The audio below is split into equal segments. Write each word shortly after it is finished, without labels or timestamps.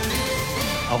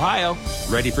Ohio,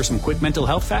 ready for some quick mental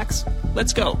health facts?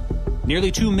 Let's go.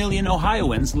 Nearly 2 million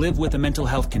Ohioans live with a mental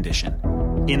health condition.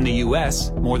 In the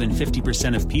U.S., more than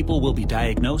 50% of people will be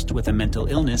diagnosed with a mental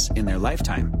illness in their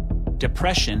lifetime.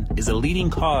 Depression is a leading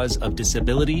cause of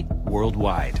disability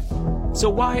worldwide. So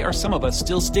why are some of us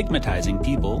still stigmatizing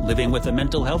people living with a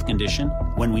mental health condition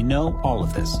when we know all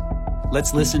of this?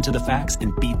 Let's listen to the facts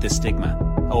and beat the stigma.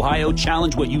 Ohio,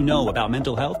 challenge what you know about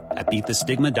mental health at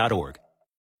beatthestigma.org.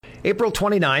 April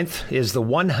 29th is the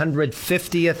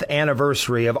 150th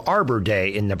anniversary of Arbor Day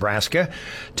in Nebraska.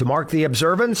 To mark the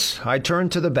observance, I turn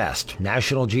to the best,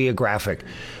 National Geographic,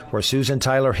 where Susan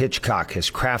Tyler Hitchcock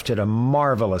has crafted a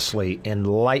marvelously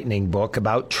enlightening book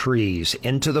about trees,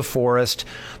 Into the Forest,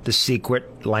 the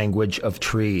Secret Language of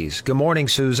Trees. Good morning,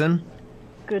 Susan.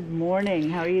 Good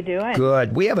morning. How are you doing?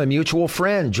 Good. We have a mutual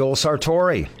friend, Joel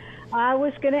Sartori. I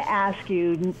was going to ask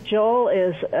you, Joel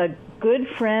is a good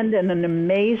friend and an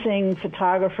amazing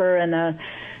photographer and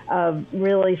a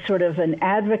really sort of an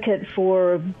advocate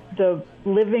for the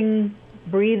living,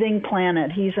 breathing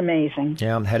planet. He's amazing.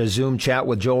 Yeah, had a Zoom chat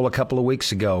with Joel a couple of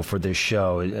weeks ago for this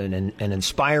show. An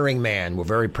inspiring man. We're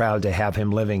very proud to have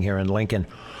him living here in Lincoln.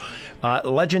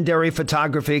 Legendary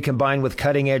photography combined with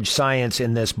cutting-edge science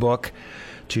in this book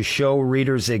to show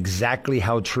readers exactly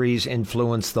how trees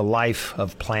influence the life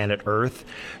of planet Earth.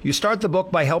 You start the book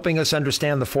by helping us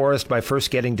understand the forest by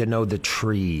first getting to know the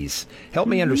trees. Help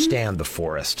me understand the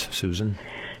forest, Susan.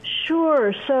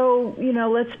 Sure. So,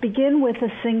 let's begin with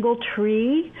a single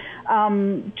tree.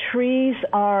 Trees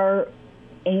are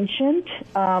ancient.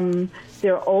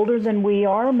 They're older than we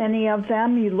are, many of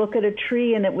them. You look at a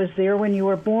tree and it was there when you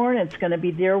were born. It's going to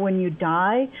be there when you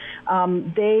die.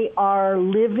 They are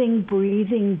living,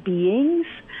 breathing beings.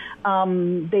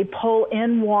 They pull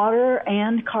in water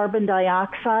and carbon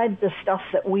dioxide, the stuff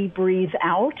that we breathe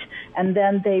out, and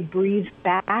then they breathe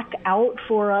back out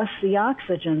for us the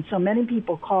oxygen. So many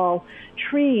people call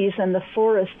trees and the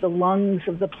forest the lungs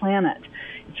of the planet.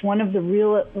 It's one of the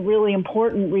really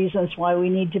important reasons why we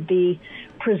need to be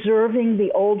preserving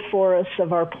the old forests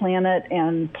of our planet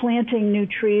and planting new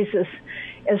trees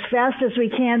as fast as we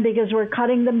can because we're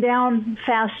cutting them down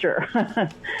faster.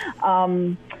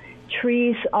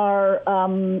 Trees are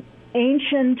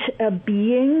ancient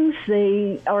beings.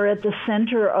 They are at the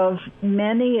center of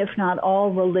many, if not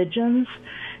all, religions.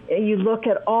 You look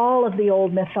at all of the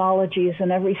old mythologies, and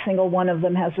every single one of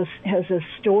them has a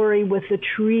story with the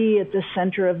tree at the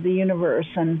center of the universe.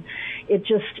 And it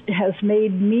just has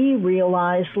made me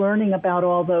realize, learning about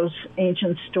all those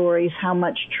ancient stories, how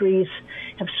much trees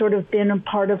have sort of been a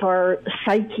part of our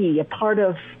psyche, a part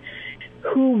of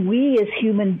who we as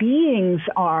human beings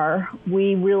are.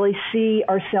 We really see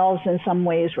ourselves in some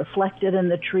ways reflected in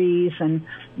the trees, and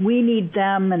we need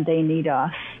them and they need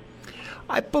us.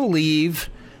 I believe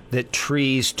that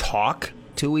trees talk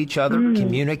to each other,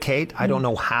 communicate. I don't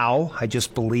know how. I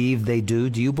just believe they do.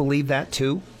 Do you believe that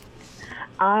too?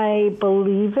 I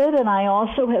believe it, and I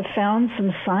also have found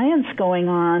some science going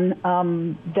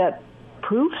on that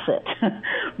proves it.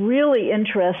 Really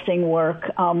interesting work.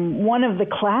 One of the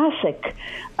classic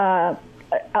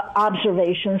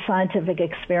observations, scientific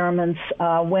experiments,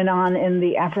 went on in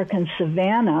the African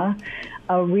savanna,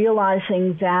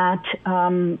 realizing that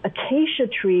acacia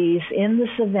trees in the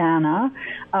savanna,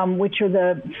 which are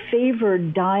the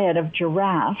favored diet of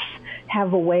giraffes,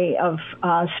 have a way of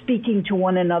speaking to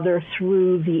one another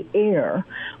through the air.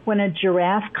 When a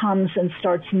giraffe comes and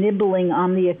starts nibbling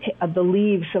on the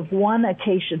leaves of one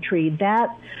acacia tree,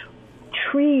 that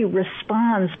tree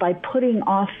responds by putting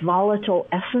off volatile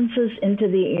essences into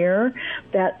the air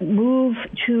that move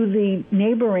to the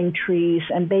neighboring trees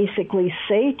and basically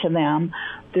say to them,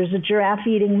 there's a giraffe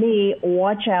eating me,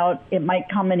 watch out, it might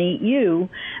come and eat you.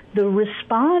 The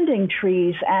responding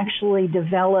trees actually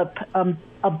develop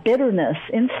a bitterness,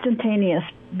 instantaneous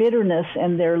bitterness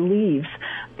in their leaves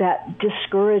that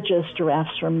discourages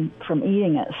giraffes from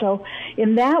eating it. So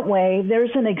in that way,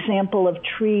 there's an example of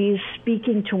trees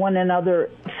speaking to one another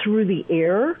through the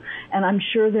air, and I'm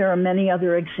sure there are many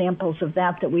other examples of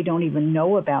that we don't even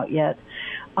know about yet.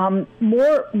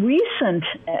 More recent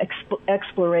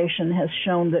exploration has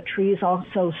shown that trees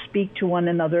also speak to one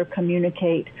another,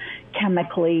 communicate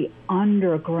chemically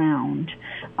underground.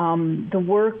 The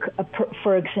work,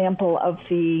 for example, of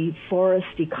the forest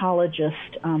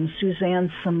ecologist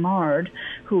Suzanne Simard,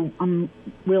 who I'm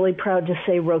really proud to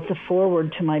say wrote the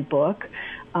foreword to my book,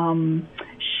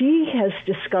 she has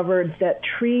discovered that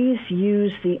trees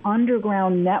use the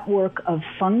underground network of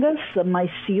fungus, the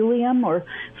mycelium, or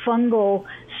fungal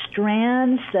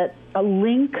strands that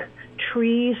link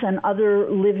trees and other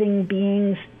living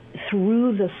beings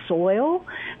through the soil,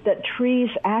 that trees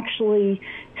actually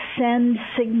send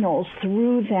signals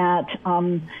through that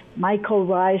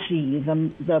mycorrhizae,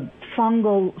 the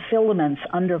fungal filaments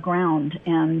underground,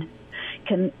 and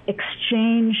can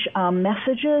exchange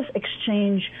messages,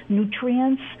 exchange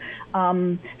nutrients.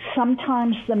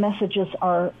 Sometimes the messages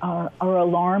are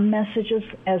alarm messages,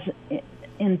 as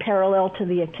in parallel to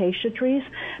the acacia trees,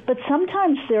 but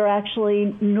sometimes they're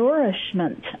actually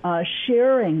nourishment,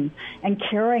 sharing and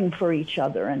caring for each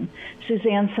other. And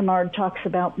Suzanne Simard talks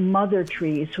about mother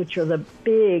trees, which are the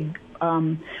big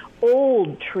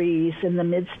old trees in the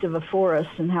midst of a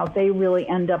forest, and how they really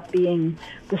end up being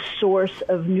the source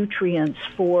of nutrients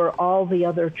for all the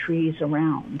other trees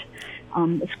around.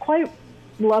 It's quite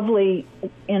lovely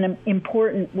and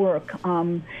important work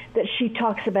that she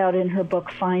talks about in her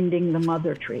book, Finding the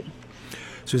Mother Tree.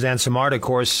 Suzanne Simard, of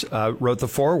course, wrote the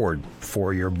foreword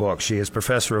for your book. She is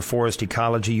professor of forest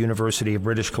ecology, University of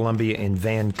British Columbia in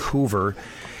Vancouver.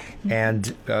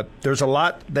 And there's a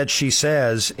lot that she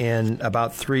says in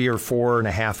about 3 or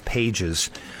 4.5 pages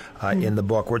in the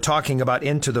book. We're talking about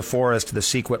Into the Forest, the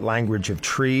Secret Language of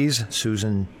Trees.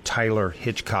 Susan Tyler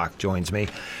Hitchcock joins me.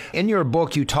 In your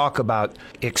book, you talk about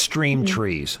extreme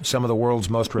trees, some of the world's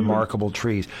most remarkable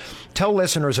trees. Tell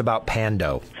listeners about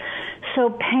Pando. So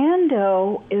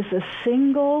Pando is a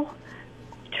single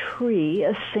tree,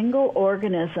 a single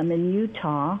organism in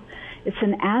Utah. It's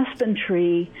an aspen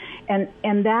tree, and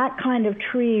that kind of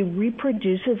tree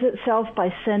reproduces itself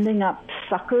by sending up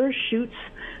suckers, shoots,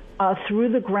 through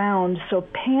the ground. So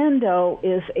Pando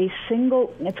is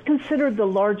it's considered the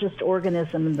largest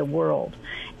organism in the world.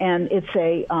 And it's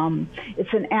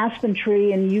an aspen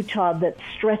tree in Utah that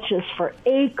stretches for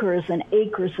acres and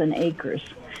acres and acres.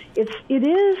 It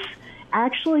is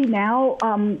actually now,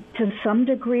 to some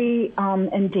degree,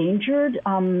 endangered.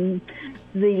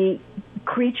 The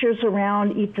creatures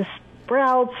around eat the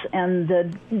sprouts, and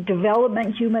the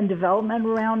human development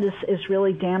around is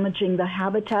really damaging the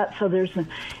habitat. So there's an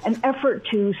effort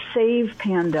to save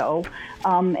Pando,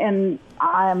 and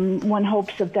one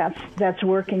hopes that that's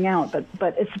working out.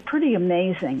 But it's pretty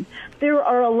amazing. There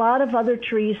are a lot of other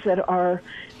trees that are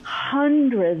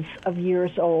hundreds of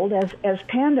years old, as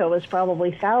Pando is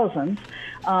probably thousands.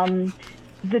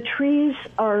 The trees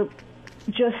are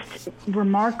just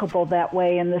remarkable that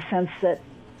way, in the sense that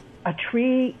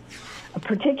a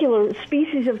particular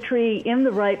species of tree in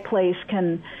the right place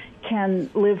can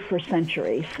live for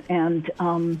centuries. And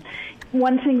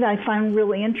one thing that I find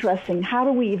really interesting, how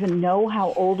do we even know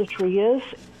how old a tree is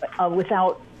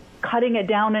without cutting it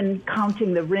down and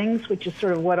counting the rings, which is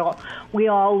sort of what we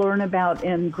all learn about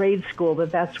in grade school,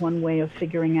 but that's one way of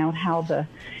figuring out how to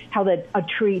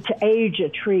age a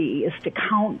tree is to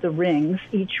count the rings,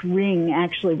 each ring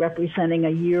actually representing a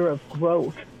year of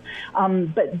growth.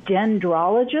 But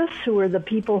dendrologists, who are the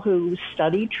people who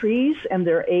study trees and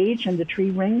their age and the tree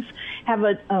rings, have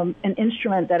an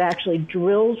instrument that actually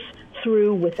drills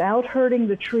through without hurting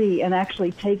the tree and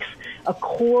actually takes a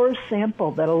core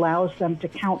sample that allows them to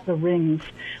count the rings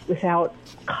without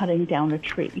cutting down a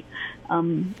tree.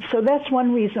 So that's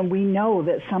one reason we know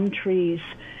that some trees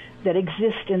that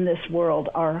exist in this world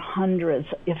are hundreds,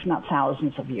 if not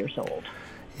thousands, of years old.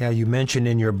 Yeah, you mentioned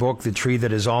in your book the tree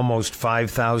that is almost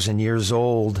 5,000 years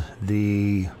old,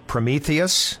 the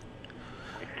Prometheus.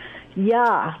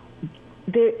 Yeah,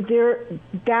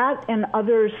 that and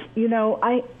others. You know,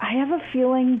 I have a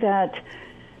feeling that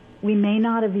we may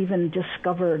not have even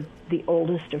discovered the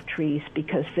oldest of trees,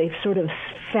 because they've sort of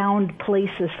found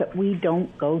places that we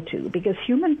don't go to, because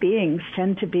human beings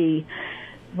tend to be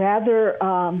rather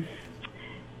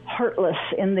heartless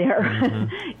in their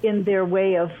in their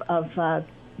way of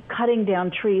cutting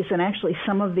down trees. And actually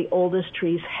some of the oldest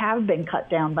trees have been cut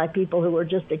down by people who are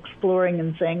just exploring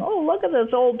and saying, oh, look at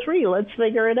this old tree, let's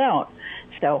figure it out.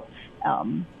 So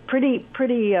pretty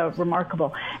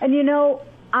remarkable. And you know,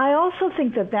 I also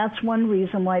think that that's one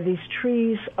reason why these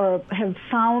trees have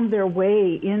found their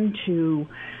way into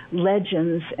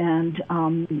legends and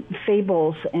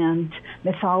fables and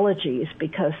mythologies,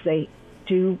 because they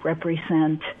do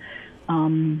represent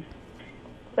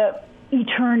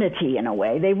eternity in a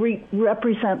way. They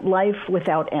represent life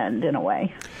without end in a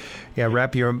way. Yeah,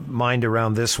 wrap your mind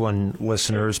around this one,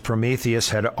 listeners. Prometheus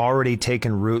had already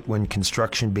taken root when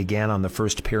construction began on the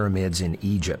first pyramids in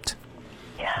Egypt.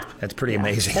 Yeah. That's pretty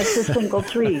amazing. That's a single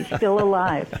tree, still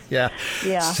alive. Yeah.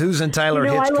 Yeah. Susan Tyler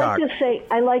Hitchcock.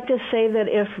 I like to say that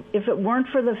if it weren't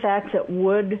for the fact that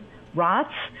wood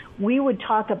rots, we would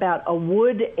talk about a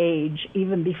wood age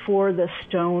even before the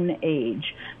stone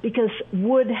age, because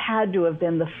wood had to have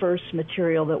been the first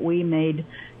material that we made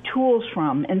tools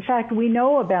from. In fact, we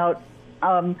know about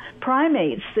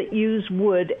primates that use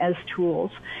wood as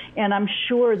tools. And I'm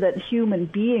sure that human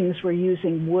beings were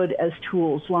using wood as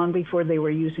tools long before they were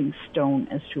using stone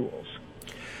as tools.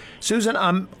 Susan,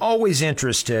 I'm always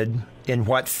interested in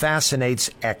what fascinates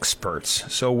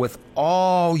experts. So with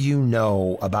all you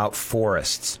know about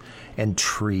forests and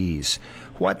trees,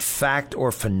 what fact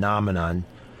or phenomenon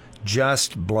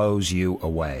just blows you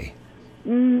away?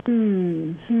 You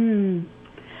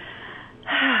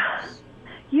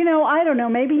know, I don't know.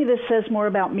 Maybe this says more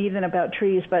about me than about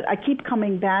trees, but I keep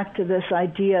coming back to this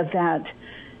idea that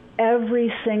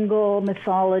every single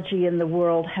mythology in the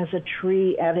world has a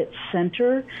tree at its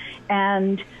center,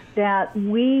 and that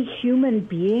we human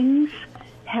beings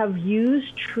have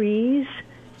used trees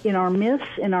in our myths,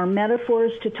 in our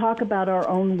metaphors, to talk about our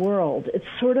own world. It's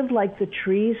sort of like the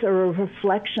trees are a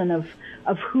reflection of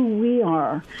who we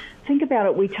are. Think about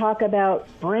it. We talk about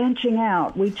branching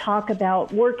out. We talk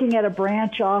about working at a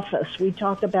branch office. We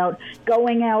talk about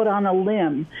going out on a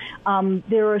limb.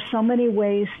 There are so many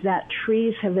ways that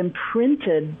trees have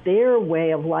imprinted their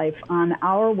way of life on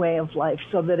our way of life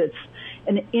so that it's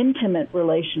an intimate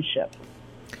relationship.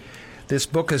 This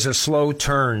book is a slow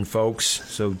turn, folks,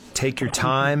 so take your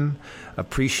time,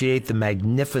 appreciate the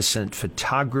magnificent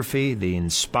photography, the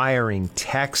inspiring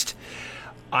text.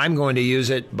 I'm going to use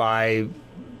it by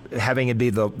having it be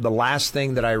the last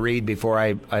thing that I read before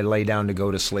I lay down to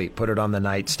go to sleep. Put it on the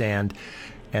nightstand,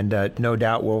 and no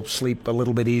doubt we'll sleep a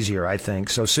little bit easier, I think.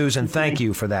 So, Susan, thank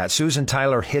you for that. Susan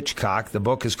Tyler Hitchcock. The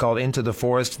book is called Into the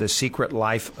Forest, The Secret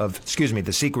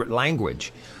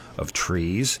Language of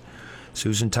Trees.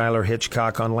 Susan Tyler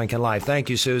Hitchcock on Lincoln Live. Thank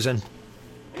you, Susan.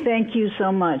 Thank you so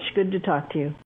much. Good to talk to you.